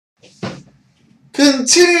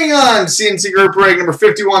Continuing on, CNC Group break number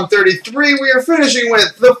 5133, we are finishing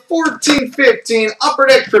with the 14-15 Upper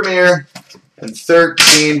Deck Premier and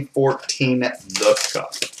 13-14 The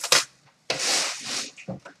Cup.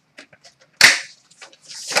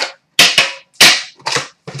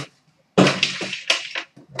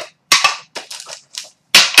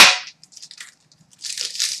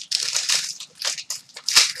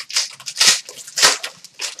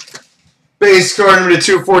 Base card number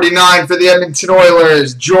 249 for the Edmonton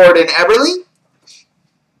Oilers, Jordan Eberle.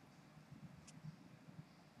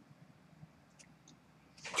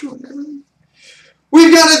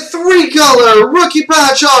 We've got a 3-color rookie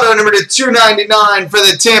patch auto number 299 for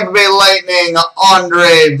the Tampa Bay Lightning,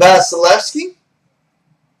 Andrei Vasilevskiy.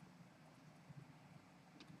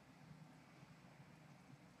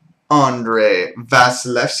 Andrei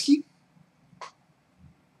Vasilevskiy.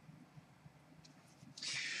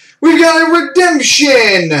 We've got a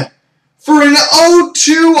redemption for an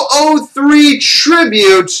 0203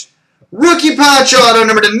 tribute rookie patch auto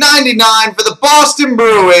number 99 for the Boston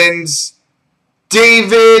Bruins,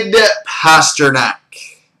 David Pastrnak.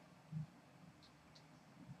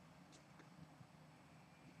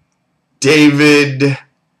 David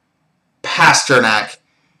Pastrnak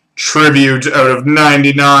tribute out of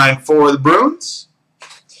 99 for the Bruins.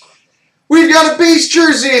 We've got a base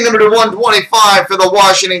jersey, number 125 for the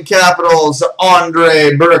Washington Capitals,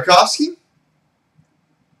 Andrei Burakovsky.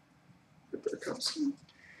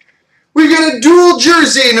 We've got a dual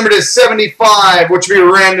jersey, number 75, which will be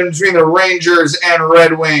random between the Rangers and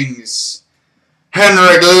Red Wings,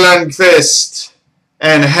 Henrik Lundqvist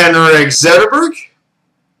and Henrik Zetterberg.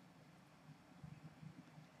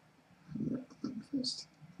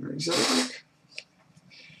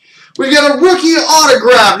 We've got a rookie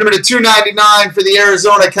autograph, number 299 for the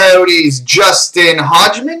Arizona Coyotes, Justin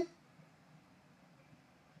Hodgman.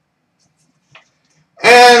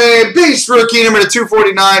 And a base rookie, number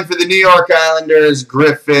 249 for the New York Islanders,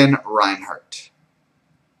 Griffin Reinhart.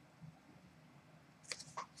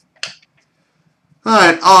 All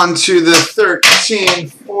right, on to the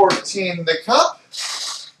 13-14 The Cup.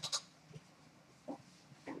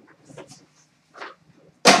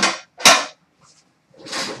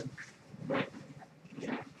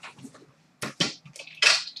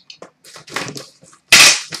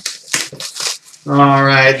 All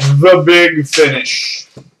right, the big finish.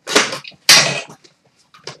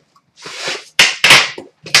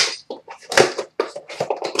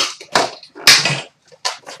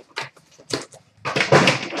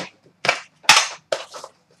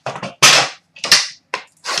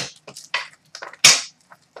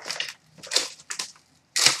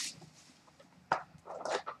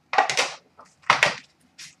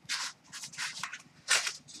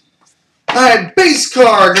 Alright, base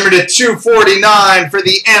card number 249 for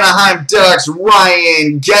the Anaheim Ducks,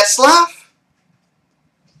 Ryan Getzlaf.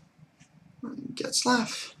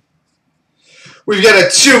 We've got a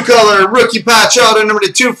 2-color rookie patch auto number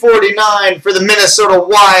 249 for the Minnesota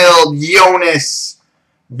Wild, Jonas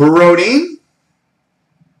Brodin.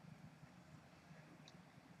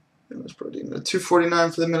 Jonas Brodin, the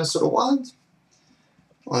 249 for the Minnesota Wild.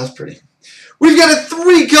 Well, that's pretty. We've got a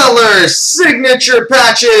 3-color signature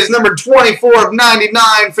patches, number 24 of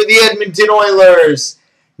 99 for the Edmonton Oilers,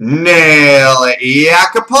 Nail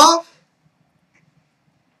Yakupov.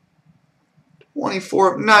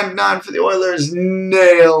 24 of 99 for the Oilers,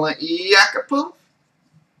 Nail Yakupov.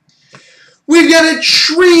 We've got a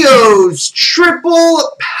Trios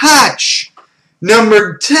triple patch,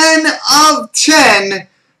 number 10 of 10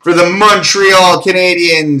 for the Montreal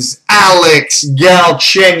Canadiens, Alex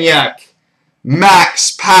Galchenyuk,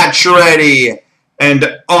 Max Pacioretty,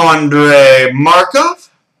 and Andrei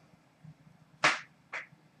Markov.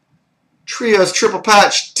 Trios triple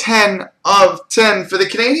patch, 10 of 10 for the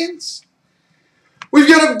Canadiens. We've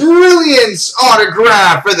got a Brilliance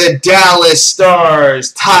autograph for the Dallas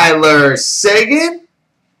Stars, Tyler Seguin.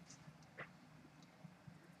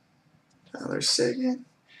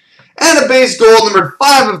 And a base gold, number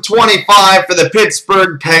 5 of 25 for the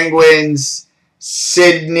Pittsburgh Penguins,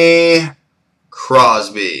 Sidney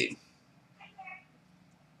Crosby.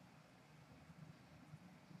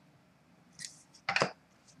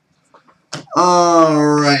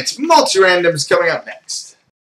 All right, multi-randoms coming up next.